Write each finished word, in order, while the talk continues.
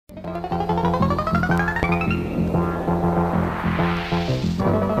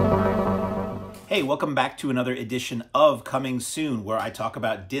Hey, welcome back to another edition of Coming Soon, where I talk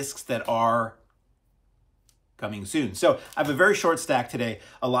about discs that are coming soon. So I have a very short stack today.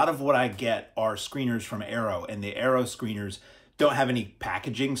 A lot of what I get are screeners from Arrow, and the Arrow screeners don't have any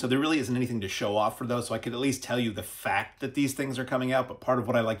packaging, so there really isn't anything to show off for those. So I could at least tell you the fact that these things are coming out, but part of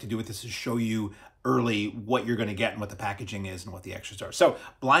what I like to do with this is show you early what you're going to get and what the packaging is and what the extras are. So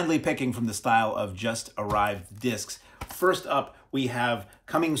blindly picking from the style of just arrived discs. First up, we have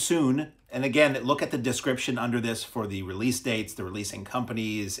Coming Soon. And again, look at the description under this for the release dates, the releasing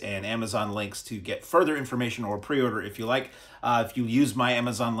companies, and Amazon links to get further information or pre-order if you like. If you use my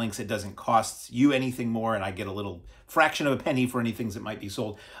Amazon links, it doesn't cost you anything more, and I get a little fraction of a penny for any things that might be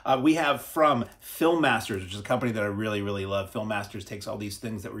sold. We have from Film Masters, which is a company that I really, really love. Film Masters takes all these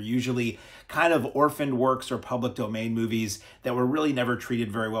things that were usually kind of orphaned works or public domain movies that were really never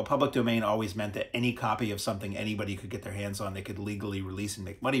treated very well. Public domain always meant that any copy of something anybody could get their hands on, they could legally release and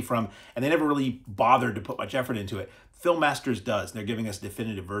make money from, and they never really bothered to put much effort into it. Film Masters does. They're giving us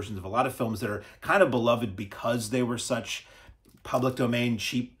definitive versions of a lot of films that are kind of beloved because they were such public domain,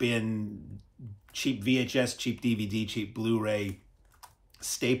 cheap bin, cheap VHS, cheap DVD, cheap Blu-ray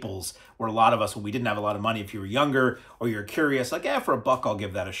staples, where a lot of us, when we didn't have a lot of money, if you were younger or you're curious, like, yeah, for $1, I'll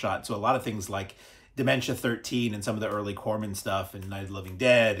give that a shot. So a lot of things like Dementia 13 and some of the early Corman stuff and Night of the Living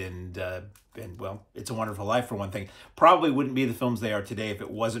Dead and well, It's a Wonderful Life, for one thing, probably wouldn't be the films they are today if it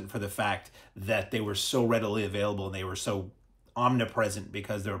wasn't for the fact that they were so readily available and they were so omnipresent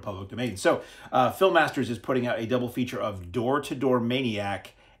because they were public domain. So Film Masters is putting out a double feature of Door-to-Door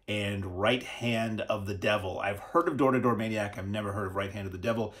Maniac and Right Hand of the Devil. I've heard of Door-to-Door Maniac. I've never heard of Right Hand of the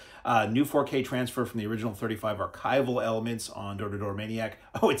Devil. New 4K transfer from the original 35 archival elements on Door-to-Door Maniac.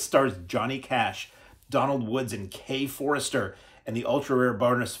 Oh, it stars Johnny Cash, Donald Woods, and Kay Forrester. And the ultra-rare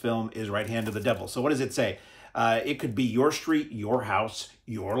bonus film is Right Hand of the Devil. So what does it say? It could be your street, your house,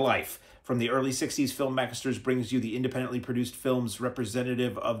 your life. From the early 60s, Film Masters brings you the independently produced films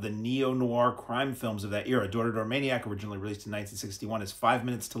representative of the neo-noir crime films of that era. Door-to-Door Maniac, originally released in 1961, is 5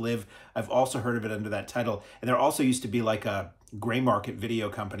 Minutes to Live. I've also heard of it under that title. And there also used to be like a gray market video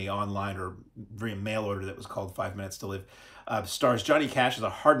company online or via mail order that was called 5 Minutes to Live. Stars Johnny Cash as a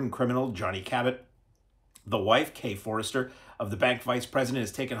hardened criminal, Johnny Cabot. The wife, Kay Forrester, of the bank vice president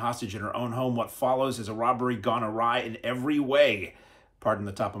is taken hostage in her own home. What follows is a robbery gone awry in every way. Pardon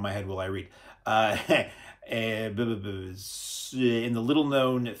the top of my head while I read. In the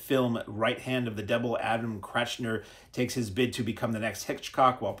little-known film Right Hand of the Devil, Adam Kratchner takes his bid to become the next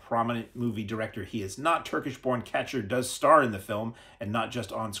Hitchcock, while prominent movie director he is not Turkish-born Catcher does star in the film, and not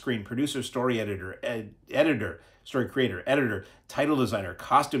just on-screen. Producer, story editor, story creator, editor, title designer,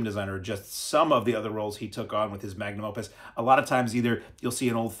 costume designer, just some of the other roles he took on with his magnum opus. A lot of times either you'll see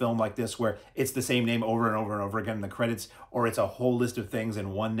an old film like this where it's the same name over and over and over again in the credits, or it's a whole list of things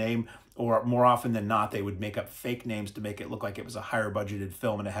in one name, or more often than not, they would make up fake names to make it look like it was a higher budgeted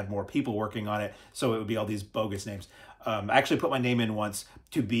film and it had more people working on it, so it would be all these bogus names. I actually put my name in once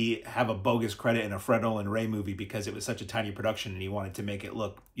to have a bogus credit in a Fred Olen Ray movie because it was such a tiny production and he wanted to make it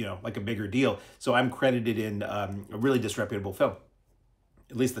look, you know, like a bigger deal. So I'm credited in a really disreputable film.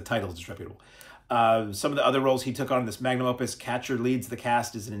 At least the title is disreputable. Some of the other roles he took on in this magnum opus: Catcher leads the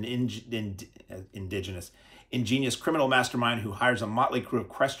cast as an ingenious criminal mastermind who hires a motley crew of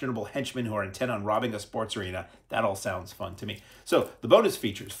questionable henchmen who are intent on robbing a sports arena. That all sounds fun to me. So the bonus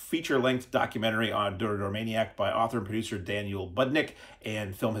features: feature-length documentary on Door-to-Door Maniac by author and producer Daniel Budnick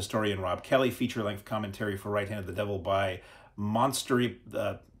and film historian Rob Kelly. Feature-length commentary for Right Hand of the Devil by the Monstery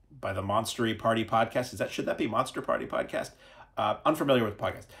Party Podcast. Should that be Monster Party Podcast? Unfamiliar with the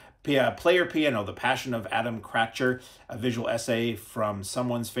podcast. Player Piano, The Passion of Adam Kratcher, a visual essay from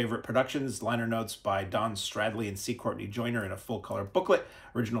Someone's Favorite Productions, liner notes by Don Stradley and C. Courtney Joyner in a full-color booklet,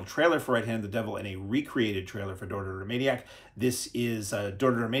 original trailer for Right Hand of the Devil, and a recreated trailer for Door-to-Door Maniac. This is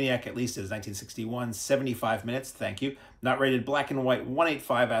Door-to-Door Maniac, at least, is 1961, 75 minutes, thank you. Not rated black and white,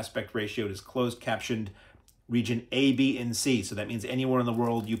 1:8:5 aspect ratio. It is closed captioned region A, B, and C. So that means anywhere in the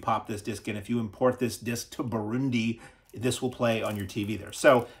world you pop this disc in. If you import this disc to Burundi, this will play on your TV there.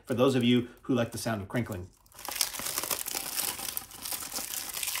 So for those of you who like the sound of crinkling,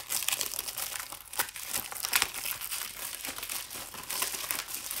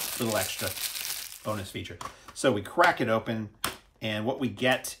 little extra bonus feature. So we crack it open, and what we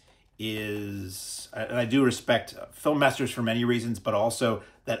get is, and I do respect Film Masters for many reasons, but also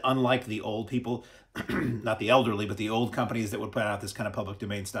that unlike the old people, not the elderly, but the old companies that would put out this kind of public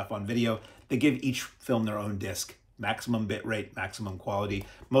domain stuff on video, they give each film their own disc. Maximum bit rate, maximum quality.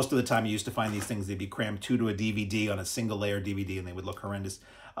 Most of the time you used to find these things, they'd be crammed 2 to a DVD on a single layer DVD and they would look horrendous.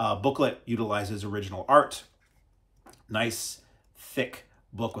 Booklet utilizes original art. Nice, thick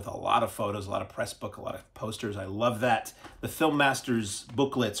book with a lot of photos, a lot of press book, a lot of posters. I love that. The Film Masters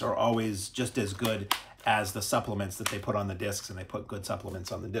booklets are always just as good as the supplements that they put on the discs, and they put good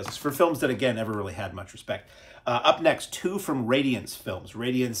supplements on the discs for films that, again, never really had much respect. Up next, two from Radiance Films.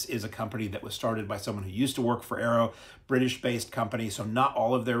 Radiance is a company that was started by someone who used to work for Arrow, British-based company, so not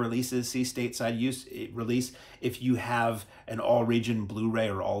all of their releases see stateside release. If you have an all-region Blu-ray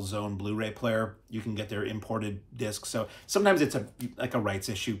or all-zone Blu-ray player, you can get their imported discs. So sometimes it's like a rights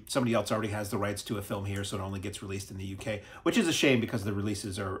issue. Somebody else already has the rights to a film here, so it only gets released in the UK, which is a shame because the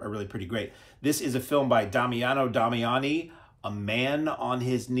releases are really pretty great. This is a film by Damiano Damiani, A Man on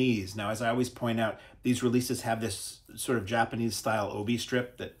His Knees. Now, as I always point out, these releases have this sort of Japanese-style obi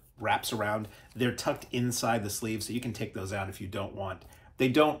strip that wraps around. They're tucked inside the sleeve, so you can take those out if you don't want. They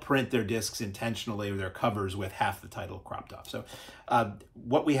don't print their discs intentionally or their covers with half the title cropped off. So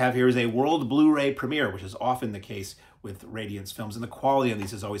what we have here is a world Blu-ray premiere, which is often the case with Radiance films, and the quality on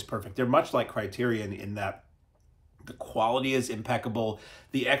these is always perfect. They're much like Criterion in that the quality is impeccable.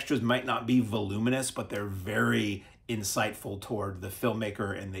 The extras might not be voluminous, but they're very insightful toward the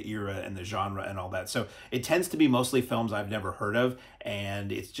filmmaker and the era and the genre and all that. So it tends to be mostly films I've never heard of,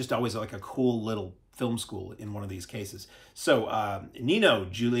 and it's just always like a cool little film school in one of these cases. So Nino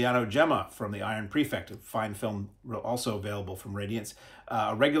Giuliano Gemma from The Iron Prefect, a fine film also available from Radiance.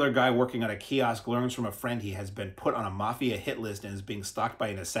 A regular guy working on a kiosk learns from a friend he has been put on a mafia hit list and is being stalked by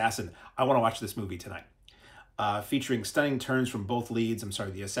an assassin. I want to watch this movie tonight. Featuring stunning turns from both leads. I'm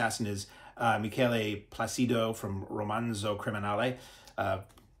sorry, the assassin is Michele Placido from Romanzo Criminale.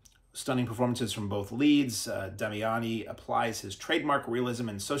 Stunning performances from both leads. Damiani applies his trademark realism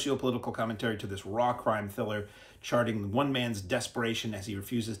and socio-political commentary to this raw crime thriller, charting one man's desperation as he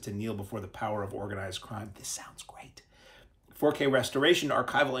refuses to kneel before the power of organized crime. This sounds great. 4K restoration,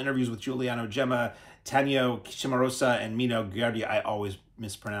 archival interviews with Giuliano Gemma, Tanio Cimarosa, and Mino Guardia. I always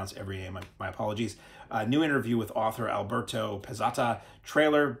mispronounce every name. My apologies. New interview with author Alberto Pezzata.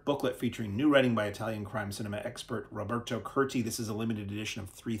 Trailer, booklet featuring new writing by Italian crime cinema expert Roberto Curti. This is a limited edition of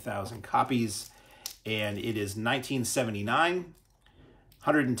 3,000 copies, and it is 1979,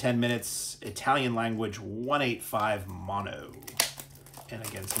 110 minutes, Italian language, 185 mono. And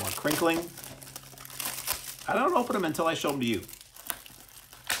again, some more crinkling. I don't open them until I show them to you.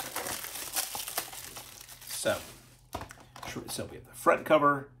 So we have the front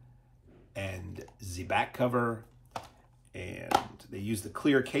cover and the back cover, and they use the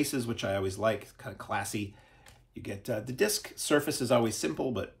clear cases, which I always like. It's kind of classy. You get the disc surface is always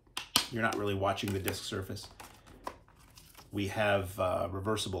simple, but you're not really watching the disc surface. We have a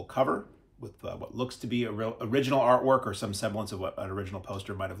reversible cover with what looks to be a real original artwork or some semblance of what an original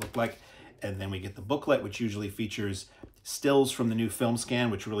poster might have looked like. And then we get the booklet, which usually features stills from the new film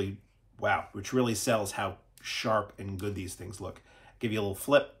scan, which really, wow, which really sells how sharp and good these things look. Give you a little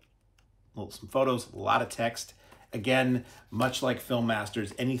flip, some photos, a lot of text. Again, much like Film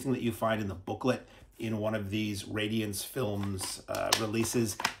Masters, anything that you find in the booklet in one of these Radiance Films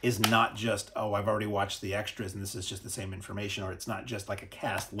releases is not just, oh, I've already watched the extras and this is just the same information, or it's not just like a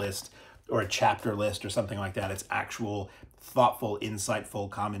cast list or a chapter list or something like that. It's actual thoughtful, insightful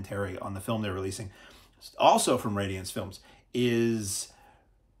commentary on the film they're releasing. Also from Radiance Films is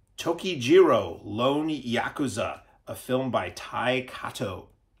Tokijiro, Lone Yakuza, a film by Tai Kato.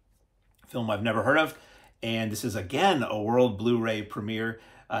 Film I've never heard of, and this is again a world Blu-ray premiere.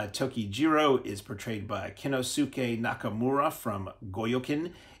 Tokijiro is portrayed by Kinosuke Nakamura from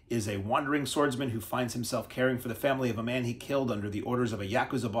Goyokin, is a wandering swordsman who finds himself caring for the family of a man he killed under the orders of a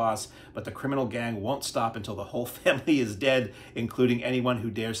Yakuza boss, but the criminal gang won't stop until the whole family is dead, including anyone who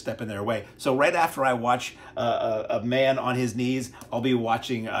dares step in their way. So right after I watch A Man on His Knees, I'll be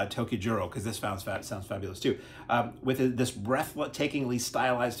watching Tokijiro, because this sounds fabulous too. With this breathtakingly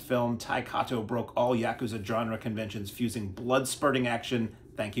stylized film, Tai Kato broke all Yakuza genre conventions, fusing blood-spurting action,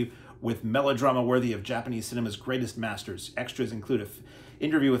 thank you, with melodrama worthy of Japanese cinema's greatest masters. Extras include an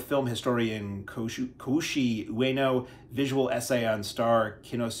interview with film historian Koushi Ueno, visual essay on star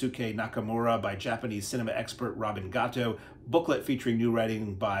Kinosuke Nakamura by Japanese cinema expert Robin Gatto, booklet featuring new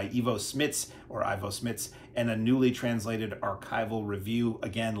writing by Ivo Smits, and a newly translated archival review,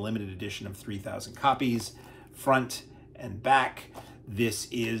 again, limited edition of 3,000 copies, front and back. This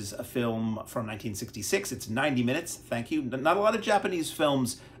is a film from 1966. It's 90 minutes. Thank you. Not a lot of Japanese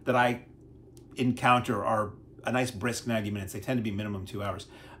films that I encounter are a nice brisk 90 minutes. They tend to be minimum 2 hours.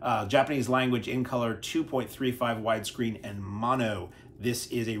 Japanese language, in color, 2.35 widescreen, and mono. This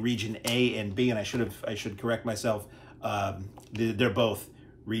is a region A and B, and I should correct myself. They're both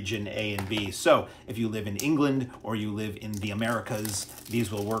region A and B. So if you live in England or you live in the Americas,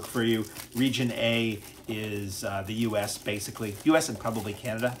 these will work for you. Region A is the US, basically. US and probably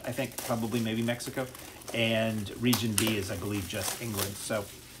Canada, I think, probably maybe Mexico. And region B is, I believe, just England. So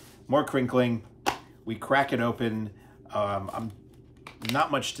more crinkling. We crack it open.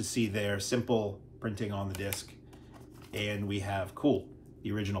 Not much to see there. Simple printing on the disc. And we have, cool,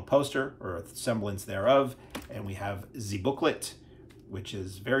 the original poster, or a semblance thereof. And we have the booklet, which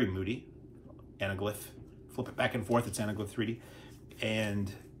is very moody. Anaglyph. Flip it back and forth. It's Anaglyph 3D.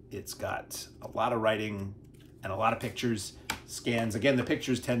 And it's got a lot of writing and a lot of pictures, scans. Again, the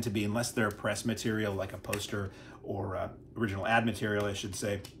pictures tend to be, unless they're press material like a poster or original ad material, I should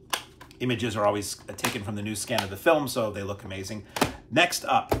say, images are always taken from the new scan of the film, so they look amazing. Next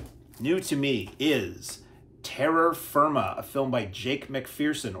up, new to me, is Terror Firma, a film by Jake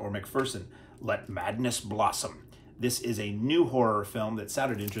McPherson, Let Madness Blossom. This is a new horror film that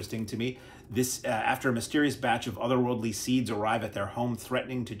sounded interesting to me. This, after a mysterious batch of otherworldly seeds arrive at their home,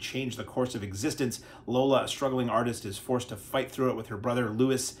 threatening to change the course of existence, Lola, a struggling artist, is forced to fight through it with her brother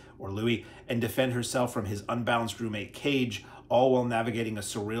Louis, and defend herself from his unbalanced roommate Cage, all while navigating a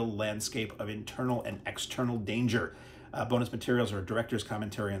surreal landscape of internal and external danger. Bonus materials are a director's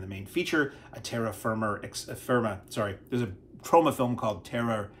commentary on the main feature, there's a trauma film called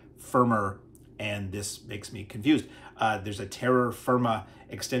Terror Firma, and this makes me confused. There's a Terror Firma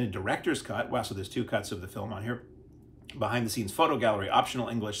extended director's cut. Wow, so there's 2 cuts of the film on here. Behind the scenes photo gallery, optional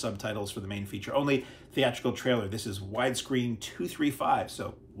English subtitles for the main feature only, theatrical trailer. This is widescreen 235,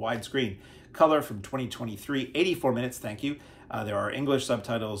 so widescreen. Color from 2023, 84 minutes, thank you. There are English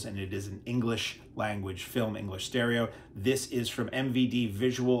subtitles, and it is an English language film, English stereo. This is from MVD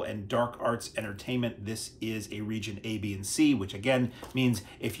Visual and Dark Arts Entertainment. This is a region A, B, and C, which again means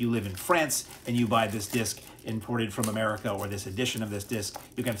if you live in France and you buy this disc imported from America, or this edition of this disc,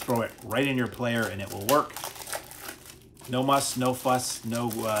 you can throw it right in your player and it will work. No muss, no fuss, no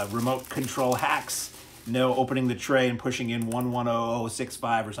remote control hacks, no opening the tray and pushing in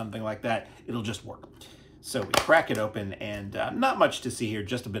 110065 or something like that. It'll just work. So we crack it open, and not much to see here,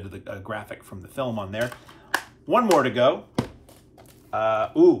 just a bit of the graphic from the film on there. One more to go.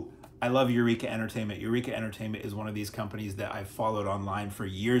 I love Eureka Entertainment. Eureka Entertainment is one of these companies that I've followed online for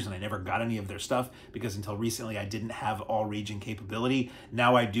years, and I never got any of their stuff because until recently I didn't have all region capability.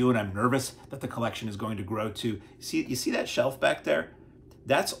 Now I do, and I'm nervous that the collection is going to grow too. You see that shelf back there?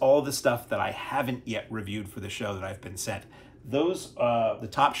 That's all the stuff that I haven't yet reviewed for the show that I've been sent. Those, the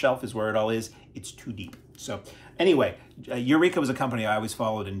top shelf is where it all is. It's too deep. So anyway, Eureka was a company I always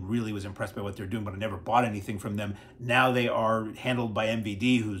followed and really was impressed by what they're doing, but I never bought anything from them. Now they are handled by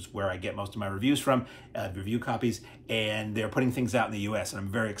MVD, who's where I get most of my reviews from, review copies, and they're putting things out in the US, and I'm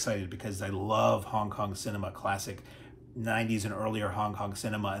very excited because I love Hong Kong cinema, classic 90s and earlier Hong Kong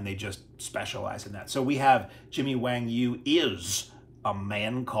cinema, and they just specialize in that. So we have Jimmy Wang Yu is A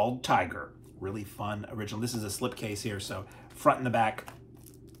Man Called Tiger. Really fun original. This is a slipcase here, so front and the back.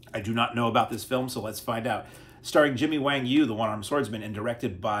 I do not know about this film, so let's find out. Starring Jimmy Wang Yu, the one-armed swordsman, and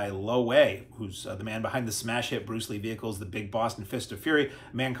directed by Lo Wei, who's the man behind the smash hit Bruce Lee vehicles, The Big Boss and Fist of Fury.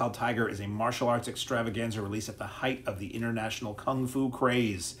 A Man Called Tiger is a martial arts extravaganza released at the height of the international kung fu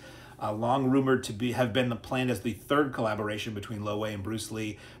craze. Long rumored to have been planned as the 3rd collaboration between Lo Wei and Bruce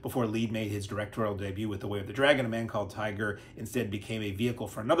Lee before Lee made his directorial debut with The Way of the Dragon. A Man Called Tiger instead became a vehicle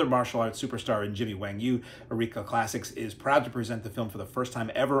for another martial arts superstar in Jimmy Wang Yu. Eureka Classics is proud to present the film for the first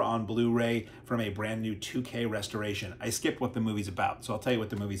time ever on Blu-ray from a brand new 2K restoration. I skipped what the movie's about, so I'll tell you what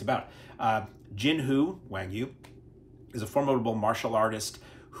the movie's about. Jin Wang Yu is a formidable martial artist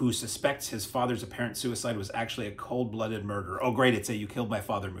who suspects his father's apparent suicide was actually a cold-blooded murder. Oh, great, it's a You Killed My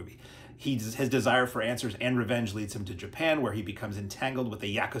Father movie. His desire for answers and revenge leads him to Japan, where he becomes entangled with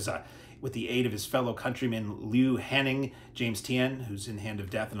the YAKUZA. With the aid of his fellow countrymen Liu Hanning, James Tien, who's in Hand of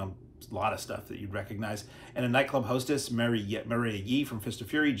Death, and a lot of stuff that you'd recognize, and a nightclub hostess, Maria Yi from Fist of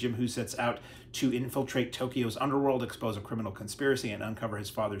Fury, Jim Hu sets out to infiltrate Tokyo's underworld, expose a criminal conspiracy, and uncover his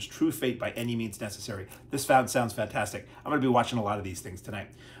father's true fate by any means necessary. This sounds fantastic. I'm going to be watching a lot of these things tonight.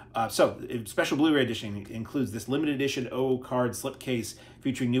 So, special Blu-ray edition includes this limited edition O-card slipcase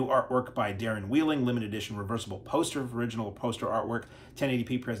featuring new artwork by Darren Wheeling, limited edition reversible poster, original poster artwork,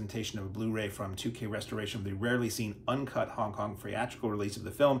 1080p presentation of a Blu-ray from 2K restoration of the rarely seen uncut Hong Kong theatrical release of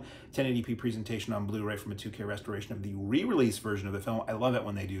the film, 1080p presentation on Blu-ray from a 2K restoration of the re-release version of the film. I love it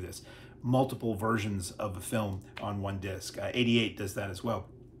when they do this. Multiple versions of the film on one disc. 88 does that as well.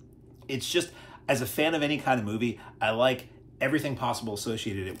 It's just, as a fan of any kind of movie, I like everything possible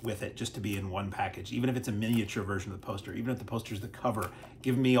associated with it just to be in one package, even if it's a miniature version of the poster, even if the poster is the cover,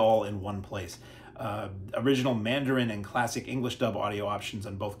 give me all in one place. Original Mandarin and classic English dub audio options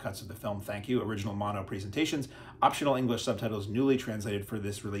on both cuts of the film. Thank you. Original mono presentations. Optional English subtitles newly translated for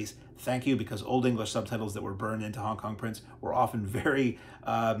this release. Thank you, because old English subtitles that were burned into Hong Kong prints were often very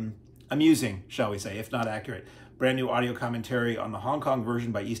amusing, shall we say, if not accurate. Brand new audio commentary on the Hong Kong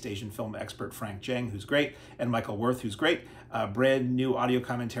version by East Asian film expert Frank Zheng, who's great, and Michael Worth, who's great. Brand new audio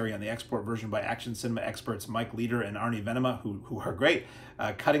commentary on the export version by action cinema experts Mike Leader and Arnie Venema, who are great.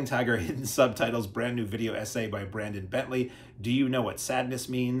 Cutting Tiger Hidden Subtitles, brand new video essay by Brandon Bentley. Do you know what sadness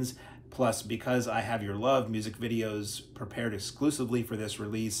means? Plus, Because I Have Your Love, music videos prepared exclusively for this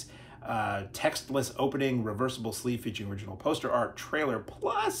release. Textless opening, reversible sleeve featuring original poster art, trailer,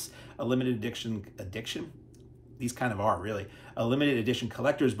 plus a limited edition? These kind of are, really. A limited edition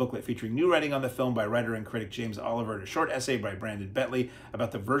collector's booklet featuring new writing on the film by writer and critic James Oliver, and a short essay by Brandon Bentley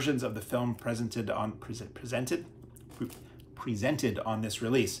about the versions of the film presented on this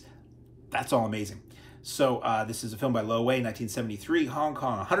release. That's all amazing. So this is a film by Lo Wei, 1973, Hong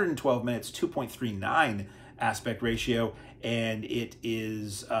Kong, 112 minutes, 2.39 aspect ratio, and it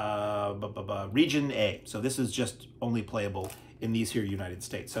is region A. So this is just only playable in these here United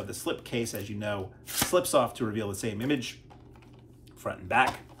States. So the slip case, as you know, slips off to reveal the same image, front and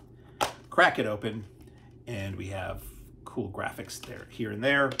back. Crack it open, and we have cool graphics there, here and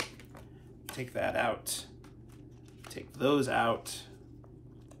there. Take that out, take those out,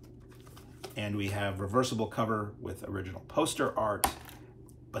 and we have reversible cover with original poster art,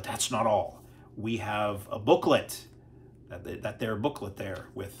 but that's not all. We have a booklet, that there booklet there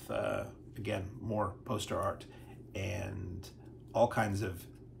with, again, more poster art and all kinds of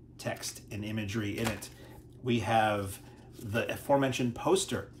text and imagery in it. We have the aforementioned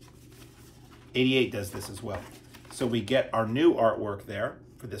poster. 88 does this as well. So we get our new artwork there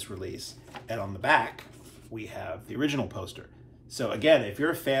for this release, and on the back, we have the original poster. So again, if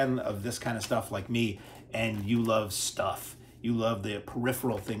you're a fan of this kind of stuff like me, and you love stuff, you love the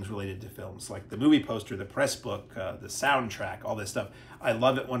peripheral things related to films, like the movie poster, the press book, the soundtrack, all this stuff. I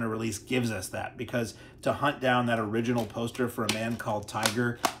love it when a release gives us that, because to hunt down that original poster for A Man Called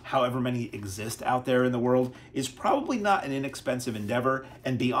Tiger, however many exist out there in the world, is probably not an inexpensive endeavor.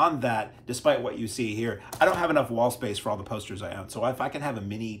 And beyond that, despite what you see here, I don't have enough wall space for all the posters I own. So if I can have a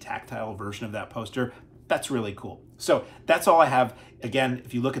mini tactile version of that poster, that's really cool. So that's all I have. Again,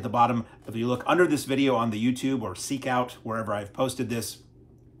 if you look at the bottom, if you look under this video on the YouTube, or seek out wherever I've posted this,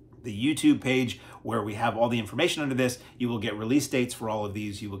 the YouTube page where we have all the information under this, you will get release dates for all of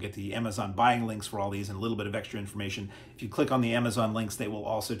these. You will get the Amazon buying links for all these and a little bit of extra information. If you click on the Amazon links, they will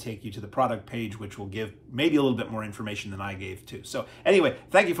also take you to the product page, which will give maybe a little bit more information than I gave too. So anyway,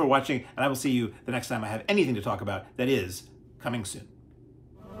 thank you for watching, and I will see you the next time I have anything to talk about that is coming soon.